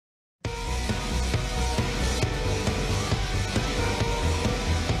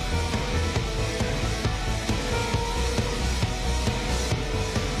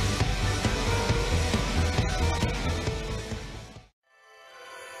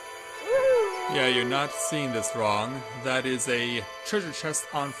Yeah, you're not seeing this wrong. That is a treasure chest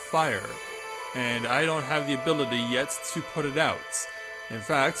on fire. And I don't have the ability yet to put it out. In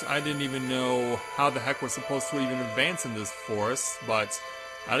fact, I didn't even know how the heck we're supposed to even advance in this forest, but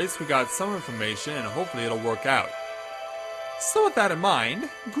at least we got some information and hopefully it'll work out. So with that in mind,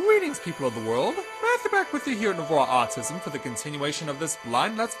 greetings people of the world, Matthew back with you here at Novora Autism for the continuation of this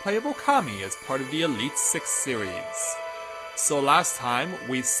blind Let's Play of Okami as part of the Elite 6 series. So last time,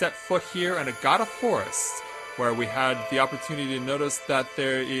 we set foot here in Agata Forest, where we had the opportunity to notice that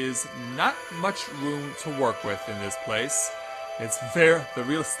there is not much room to work with in this place. The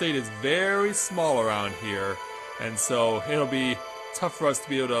real estate is very small around here, and so it'll be tough for us to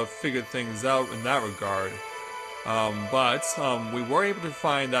be able to figure things out in that regard. But we were able to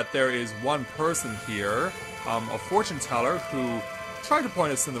find that there is one person here, a fortune teller, who tried to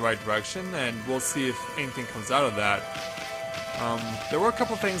point us in the right direction, and we'll see if anything comes out of that. There were a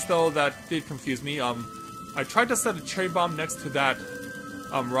couple things though that did confuse me. I tried to set a cherry bomb next to that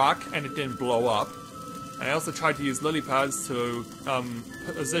rock, and it didn't blow up. And I also tried to use lily pads to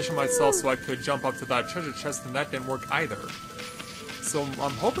position myself so I could jump up to that treasure chest, and that didn't work either. So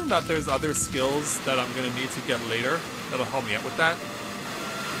I'm hoping that there's other skills that I'm going to need to get later that'll help me out with that.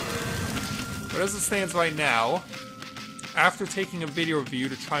 But as it stands right now, after taking a video review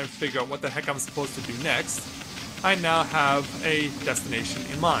to try and figure out what the heck I'm supposed to do next, I now have a destination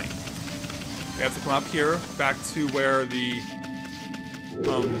in mind. We have to come up here, back to where the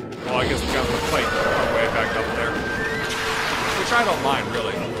well, I guess we got to fight our way back up there. Which I don't mind,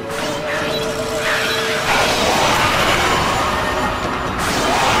 really.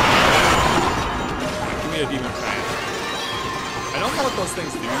 Give me a demon fan. I don't know what those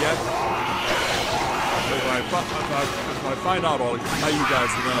things do yet. But if I find out, I'll let you guys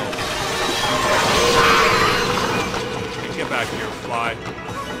know. Hey, get back here, fly.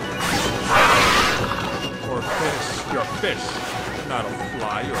 Or fish. You're a fish. Not a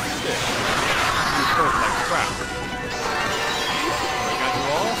fly, you're a fish. You hurt like crap. I got you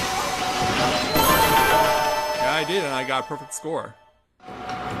all? Yeah, I did, and I got a perfect score.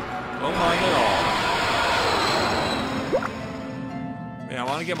 Don't mind at all. Yeah, I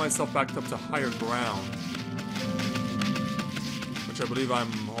want to get myself back up to higher ground. Which I believe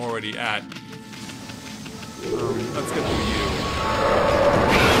I'm already at. Let's get through you.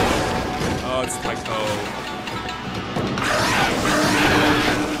 Oh, it's Taiko.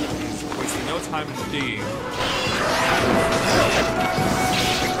 He's wasting no time in digging.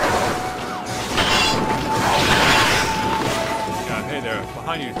 Yeah, hey there,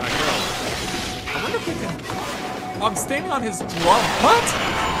 behind you, that girl. I wonder if we can... Oh, I'm standing on his drum. What?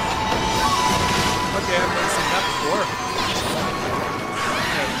 Okay, I've never seen that before.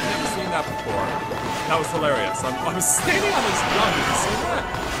 Yeah, I've never seen that before. That was hilarious. I'm standing on his drum. Did you see that?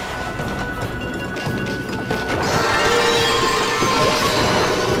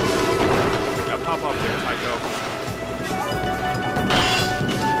 Pop up there, Taiko.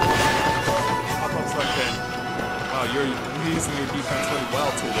 Pop up so I can... Wow, you're using your defense really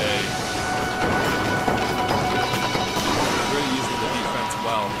well today. You're really using the defense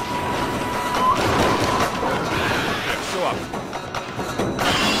well. Yeah, show up.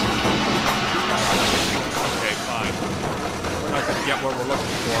 Okay, fine. We're not gonna get what we're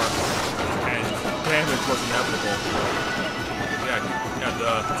looking for. And damage was inevitable. Yeah,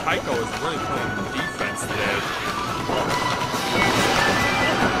 the Taiko is really playing defense today.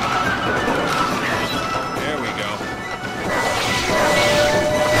 There we go.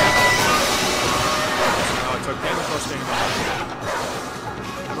 Oh, it took damage while staying behind.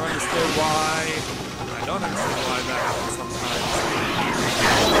 I don't understand why. I don't understand why that happens sometimes.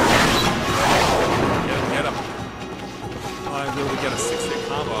 Get him. Oh, I really get a 6-hit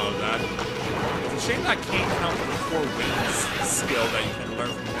combo out of that. It's a shame that can't count for the 4 wins skill that you can learn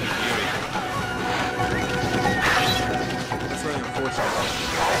from Onigiri. That's really unfortunate.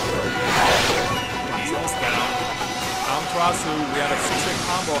 He's almost down. Amaterasu, we had a 6-hit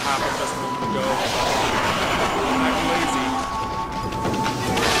combo happen just a moment ago. Act lazy.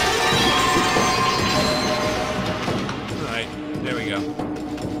 Alright, there we go.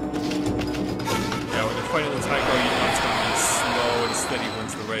 Yeah, when you're fighting the Taiko, you know it's going to be slow and steady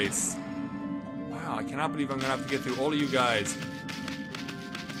wins the race. I cannot believe I'm going to have to get through all of you guys.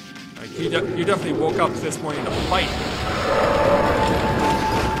 Like, you definitely woke up this morning to fight.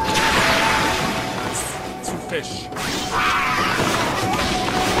 That's 2 fish.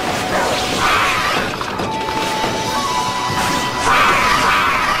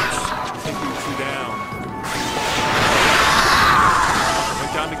 Let's take you 2 down.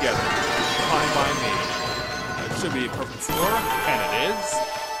 Went down together. Fine by me. That should be a perfect score, and it is.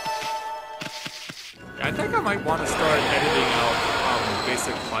 might want to start editing out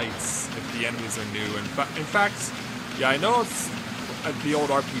basic fights if the enemies are new. In fact, yeah, I know it's the old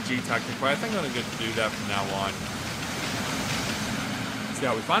RPG tactic, but I think I'm going to do that from now on. So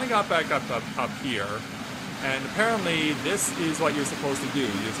yeah, we finally got back up here, and apparently this is what you're supposed to do.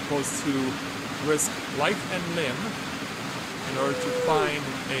 You're supposed to risk life and limb in order to find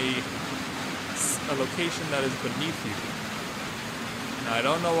a location that is beneath you. Now, I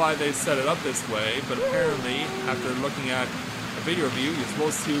don't know why they set it up this way, but apparently, after looking at a video review, you're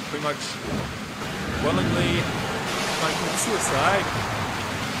supposed to pretty much willingly try to commit suicide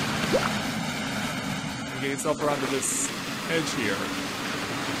and get yourself around to this edge here.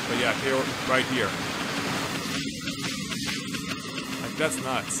 But yeah, here, right here. Like, that's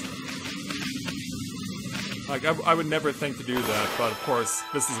nuts. Like, I would never think to do that, but of course,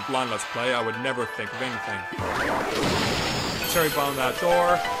 this is a blind Let's Play, I would never think of anything. Cherry bomb that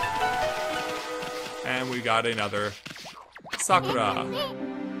door. And we got another Sakura.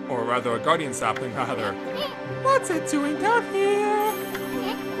 Or rather, a guardian sapling, rather. What's it doing down here?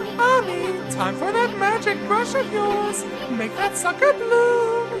 Ami, time for that magic brush of yours. Make that sucker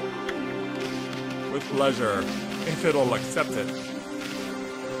bloom. With pleasure, if it'll accept it.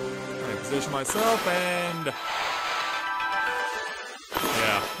 I position myself and...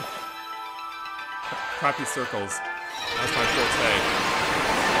 yeah. Crappy circles. That's my forte.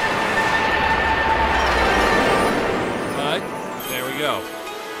 But, there we go.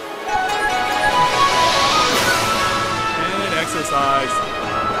 And exercise.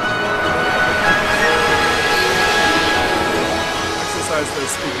 Exercise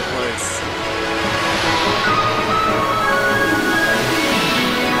this stupid place.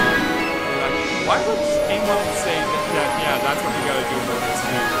 Why would anyone say that, yeah, that's what you gotta do in order to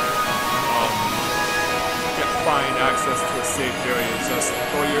find access to a safe area? Just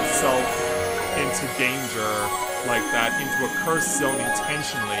throw yourself into danger like that, into a cursed zone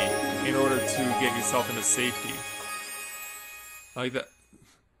intentionally, in order to get yourself into safety. Like that.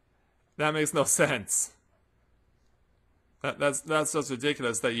 That makes no sense. That's just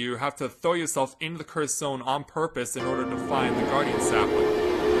ridiculous that you have to throw yourself into the cursed zone on purpose in order to find the guardian sapling.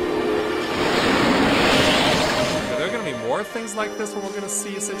 Are there going to be more things like this when we're going to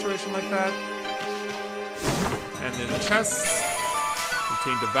see a situation like that? And then the chests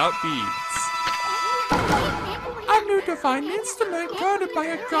contain devout beads. A new divine instrument guarded by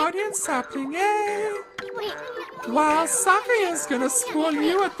a guardian sapling, eh? Wow, Sakuya's gonna spoil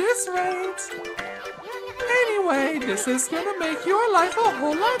you at this rate. Anyway, this is gonna make your life a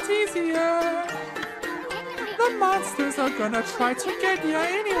whole lot easier. The monsters are gonna try to get you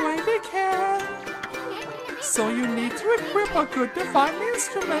any way they can. So you need to equip a good divine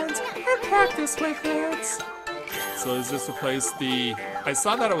instrument and practice with it. So does this replace the... I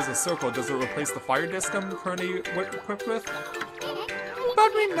saw that it was a circle. Does it replace the fire disc I'm currently equipped with?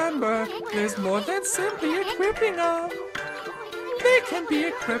 But remember, there's more than simply equipping them. They can be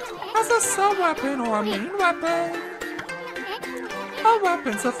equipped as a sub-weapon or a main weapon. A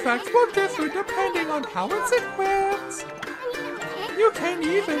weapon's effect will differ depending on how it's equipped. You can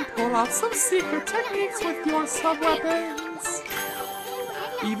even pull out some secret techniques with your sub-weapons.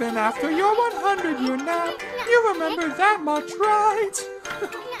 Even after your 100-year nap, you remember that much, right?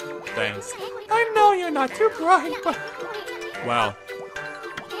 Thanks. I know you're not too bright, but... Wow.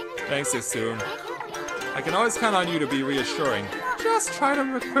 Thanks, Isun. I can always count on you to be reassuring. Just try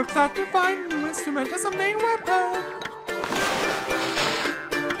to equip that divine new instrument as a main weapon.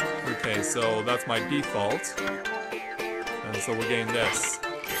 Okay, so that's my default. And so we're getting this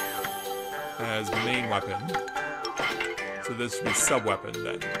as main weapon. So this should be sub-weapon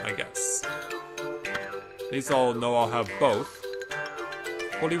then, I guess. At least I'll know I'll have both.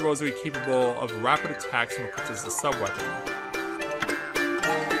 Holy Rosary capable of rapid attacks when equipped as a sub-weapon.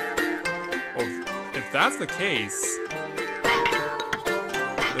 Well, if that's the case,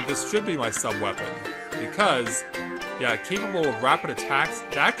 then this should be my sub-weapon. Because, yeah, capable of rapid attacks,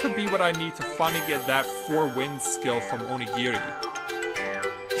 that could be what I need to finally get that 4 wind skill from Onigiri.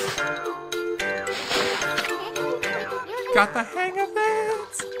 Got the hang of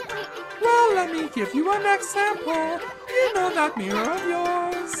it? Well, let me give you an example. You know that mirror of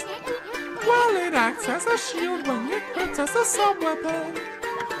yours? Well, it acts as a shield when equipped as a sub-weapon.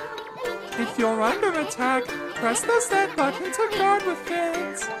 If you're under attack, press the Z button to guard with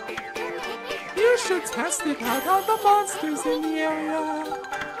it. You should test it out on the monsters in the area.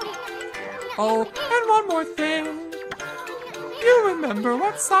 Oh, and one more thing. You remember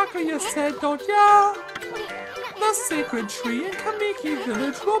what Sakuya said, don't ya? The sacred tree in Kamiki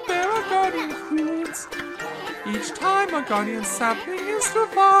village will bear a guardian fruit. Each time a guardian sapling is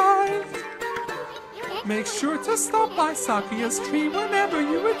revived. Make sure to stop by Sakuya's tree whenever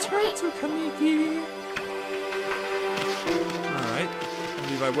you return to Kamiki. Alright, I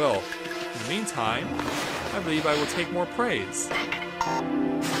believe I will. In the meantime, I believe I will take more praise.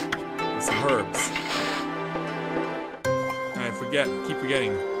 With some herbs. And keep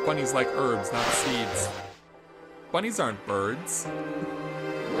forgetting, bunnies like herbs, not seeds. Bunnies aren't birds. There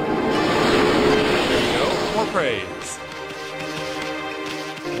you go, more praise.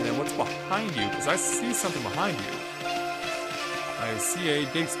 And then what's behind you? Because I see something behind you. I see a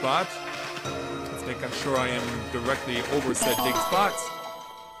dig spot. Let's make sure I am directly over said dig spot.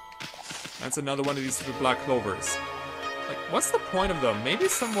 That's another one of these stupid black clovers. Like, what's the point of them? Maybe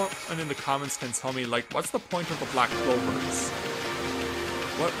someone in the comments can tell me, like, what's the point of the black clovers?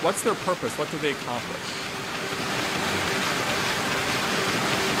 What's their purpose? What do they accomplish?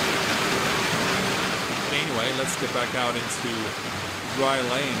 But anyway, let's get back out into dry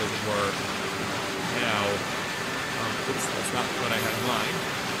lane, as it were. Now, oops, that's not what I had in mind.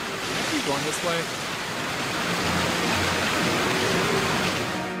 Can I keep going this way?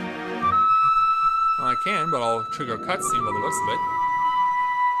 Well, I can, but I'll trigger a cutscene by the looks of it.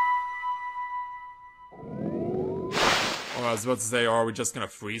 Oh, I was about to say, are we just gonna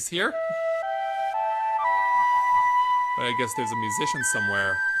freeze here? But I guess there's a musician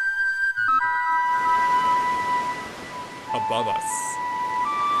somewhere above us.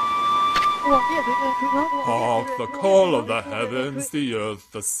 Hark the call of the heavens, the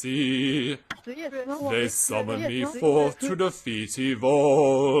earth, the sea. They summon me forth to defeat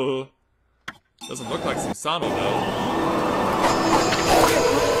evil. Doesn't look like Susanoo though.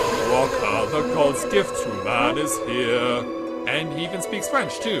 Waka, the god's gift to man, is here. And he even speaks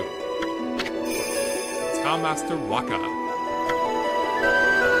French too. Town Master Waka.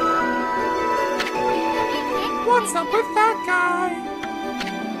 What's up with that guy?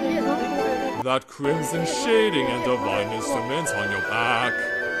 That crimson shading and divine instrument on your back.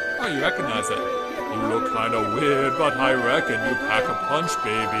 Oh, you recognize it. You look kinda weird, but I reckon you pack a punch,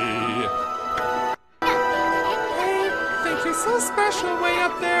 baby. Hey, think you're so special way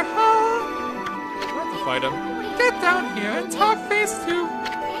up there, huh? I'll have to fight him. Get down here and talk face to...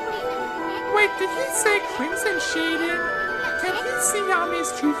 Wait, did he say crimson shading? Can he see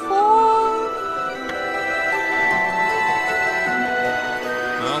Yami's true form?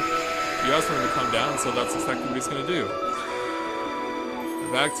 Well, you asked for him to come down, so that's exactly what he's gonna do.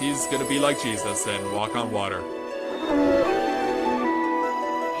 In fact, he's gonna be like Jesus and walk on water.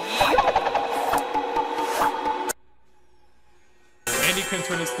 And he can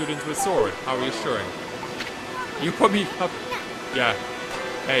turn his flute into a sword. How reassuring. You put me up... Yeah.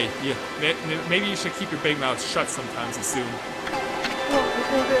 Hey, yeah. Maybe you should keep your big mouth shut sometimes, assume.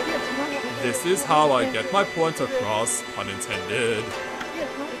 This is how I get my point across, pun intended.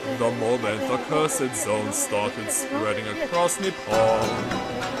 The moment the cursed zone started spreading across Nippon,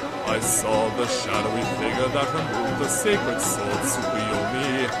 I saw the shadowy figure that removed the sacred sword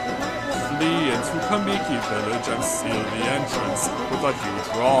Tsukuyomi flee into Kamiki village and seal the entrance with a huge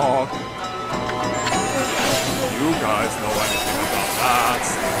rock. You guys know anything about that?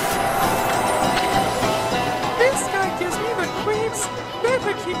 This guy gives me the creeps.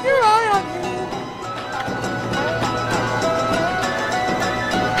 Better keep your eye on him.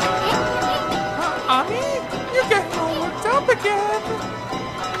 Ami, you're getting all worked up again.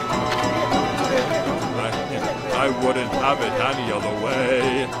 I wouldn't have it any other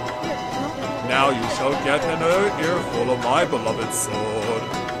way. Now you shall get an earful of my beloved sword.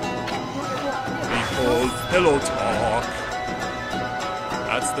 Behold, Pillow Talk.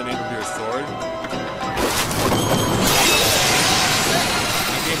 That's the name of your sword.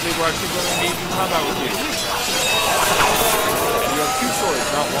 I can't believe we're actually going to engage in combat with you. And you have two swords,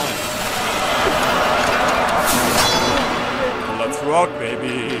 not one. Let's rock,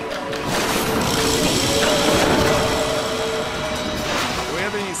 baby. Do we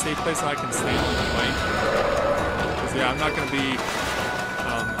have any safe place I can stand on the fight? Because yeah, I'm not going to be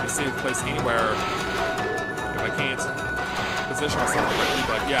a safe place anywhere if I can't position myself correctly.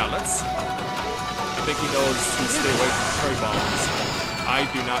 But yeah, let's... I think he knows to stay away from cherry bombs. I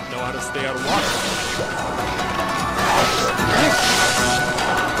do not know how to stay out of water.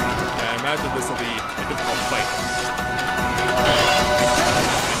 Yeah, I imagine this will be a difficult fight.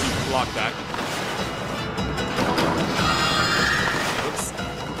 And you can block that. Oops.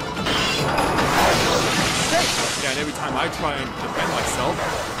 Yeah, and every time I try and defend myself,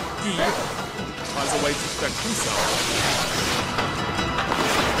 he finds a way to protect himself.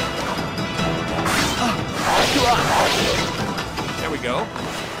 There we go.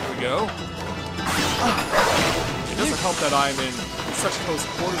 There we go. It doesn't help that I'm in such close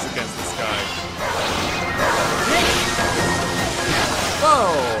quarters against this guy.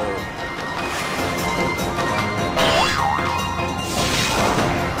 Whoa!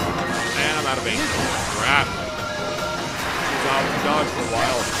 And I'm out of ink. Crap. She's out of dodge for a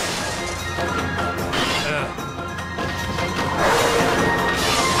while.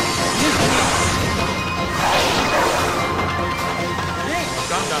 I've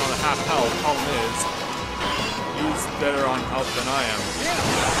gone down on a half health. Problem is, he's better on health than I am.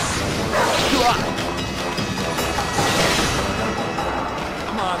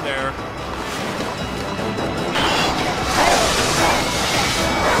 Come on there.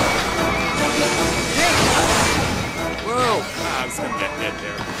 Whoa! Ah, I was gonna get hit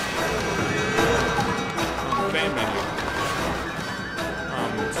there. Fan menu.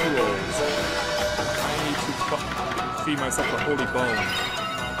 Tools. I need to feed myself a holy bone.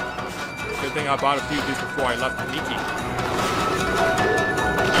 Good thing I bought a few of these before I left Nikki.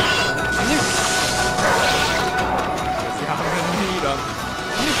 Yeah, I'm gonna need them.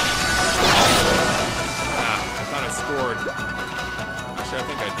 Ah, I thought I scored. Actually, I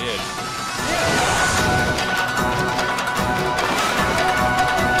think I did.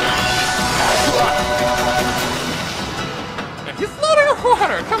 Yeah, he's floating in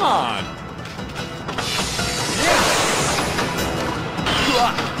water! Come on!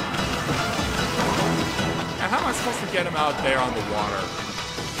 Now, how am I supposed to get him out there on the water?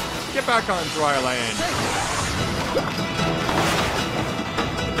 Get back on dry land.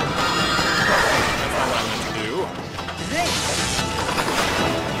 That's not what I meant to do.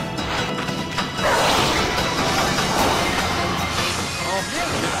 Oh,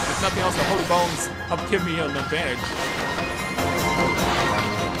 if nothing else, the holy bones help give me an advantage.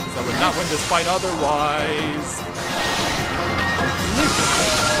 So I would not win this fight otherwise.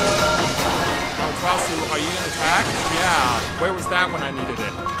 Amaterasu, are you in attack? Yeah. Where was that when I needed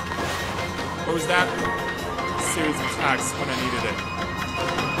it? Where was that series of attacks when I needed it?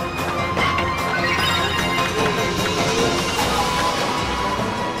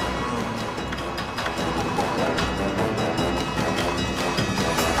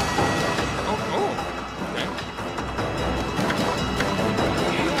 Oh, okay.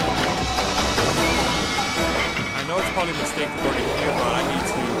 I know it's probably a mistake to go to here, but I need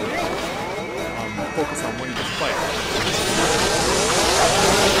to focus on winning this fight.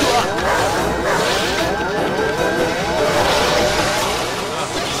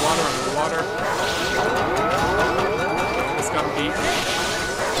 Water. Just got beat.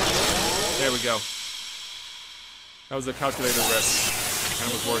 There we go. That was a calculated risk,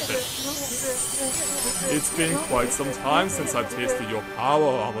 and it was worth it. It's been quite some time since I've tasted your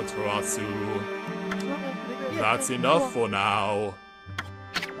power, Amaterasu. That's enough for now.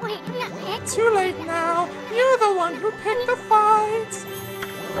 Too late now. You're the one who picked the fight.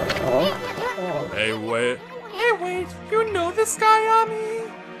 Hey, wait. Hey, wait. You know this guy, Ami?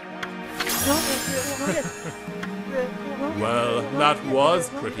 Well, that was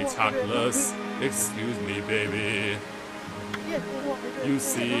pretty tactless. Excuse me, baby. You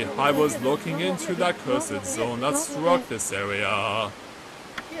see, I was looking into that cursed zone that struck this area.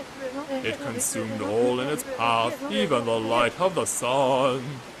 It consumed all in its path, even the light of the sun.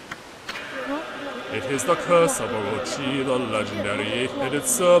 It is the curse of Orochi, the legendary eight-headed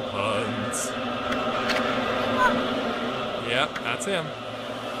serpent. Yep, that's him.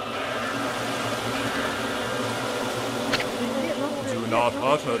 Do not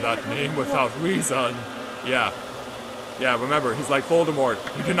utter that name without reason. Yeah, remember, he's like Voldemort.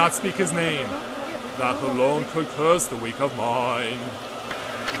 You cannot speak his name. That alone could curse the weak of mind.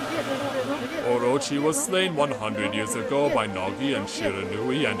 Orochi was slain 100 years ago by Nagi and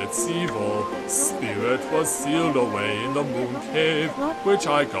Shiranui, and its evil spirit was sealed away in the moon cave, which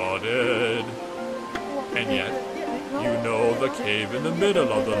I guarded. And yet, you know the cave in the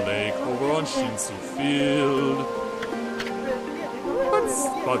middle of the lake over on Shinsu Field.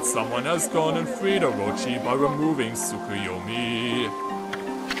 But someone has gone and freed Orochi by removing Tsukuyomi.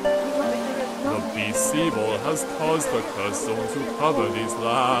 The beast's evil has caused the cursed zone to cover these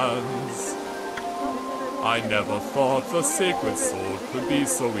lands. I never thought the sacred sword could be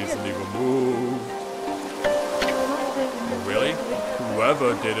so easily removed. Really?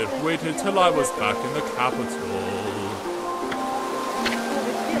 Whoever did it waited till I was back in the capital.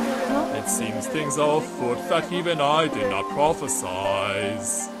 It seems things are afoot that even I did not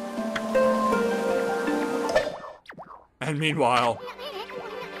prophesize. And meanwhile...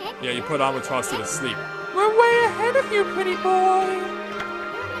 Yeah, you put Amaterasu to sleep. We're way ahead of you, pretty boy.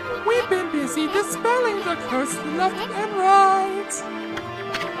 We've been busy dispelling the curse left and right.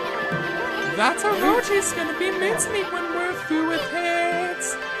 That Orochi's gonna be mincemeat when we're through with him.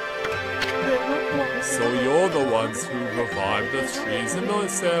 the ones who revive the trees in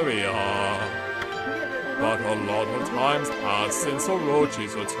this area. But a lot of time's passed since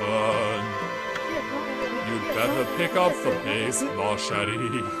Orochi's return. You'd better pick up the pace,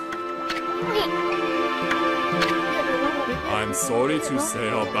 Machete. I'm sorry to say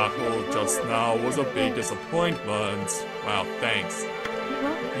our battle just now was a big disappointment. Wow, thanks.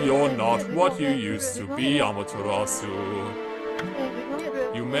 You're not what you used to be, Amaterasu.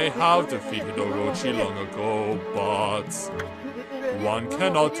 You may have defeated Orochi long ago, but one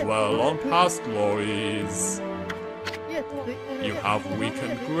cannot dwell on past glories. You have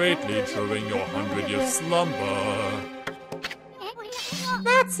weakened greatly during your 100-year slumber.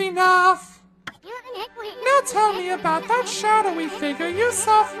 That's enough! Now tell me about that shadowy figure you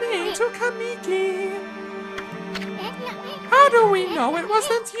saw fleeing to Kamiki. How do we know it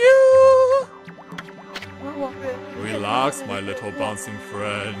wasn't you? Relax, my little bouncing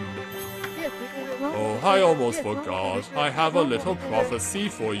friend. Oh, I almost forgot. I have a little prophecy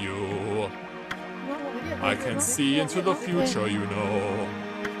for you. I can see into the future, you know.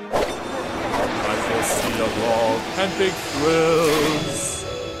 I foresee a log and big thrills.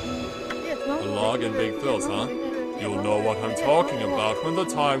 A log and big thrills, huh? You'll know what I'm talking about when the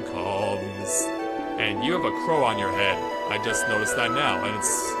time comes. And you have a crow on your head. I just noticed that now, and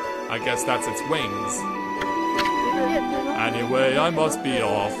I guess that's its wings. Anyway, I must be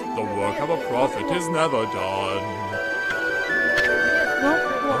off. The work of a prophet is never done.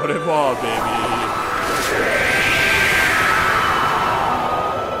 Au revoir, baby.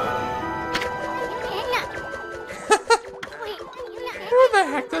 Who the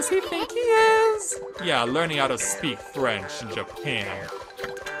heck does he think he is? Yeah, learning how to speak French in Japan.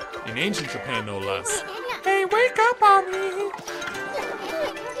 In ancient Japan, no less. Hey, wake up, Ami!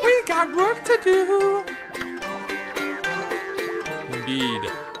 We got work to do! Indeed.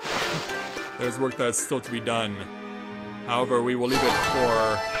 There's work that's still to be done. However, we will leave it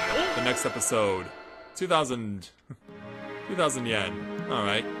for the next episode. 2,000 yen.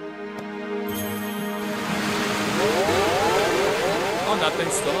 Alright. Oh,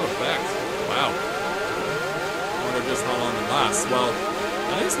 nothing's still in effect. Wow. I wonder just how long it lasts. Well,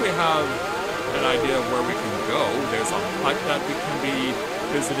 at least we have an idea of where we can go. There's a hut that we can be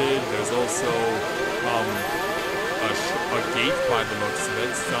visited. There's also, a gate by the looks of it.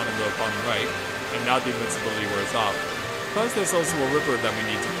 It's down in the bottom right. And now the invincibility wears off. Plus, there's also a river that we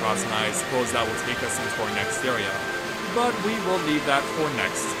need to cross, and I suppose that will take us into our next area. But we will leave that for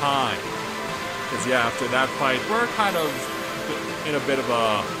next time. Because, yeah, after that fight, we're kind of in a bit of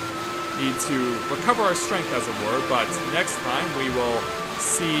a need to recover our strength, as it were. But next time, we will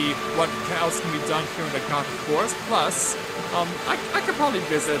see what else can be done here in the Agata Forest. Plus, I could probably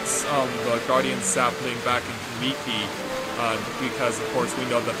visit the Guardian Sapling back in Kamiki. Because, of course, we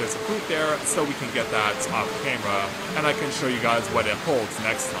know that there's a fruit there, so we can get that off camera, and I can show you guys what it holds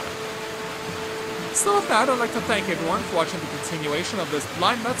next time. So with that, I'd like to thank everyone for watching the continuation of this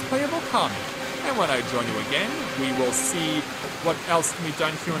blind Let's Play of Okami. And when I join you again, we will see what else can be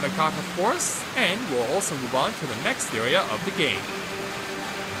done here in the Agata Forest, and we'll also move on to the next area of the game.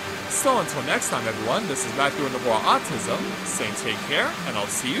 So until next time, everyone, this is Matthew in the War Autism, saying take care, and I'll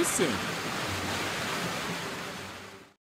see you soon.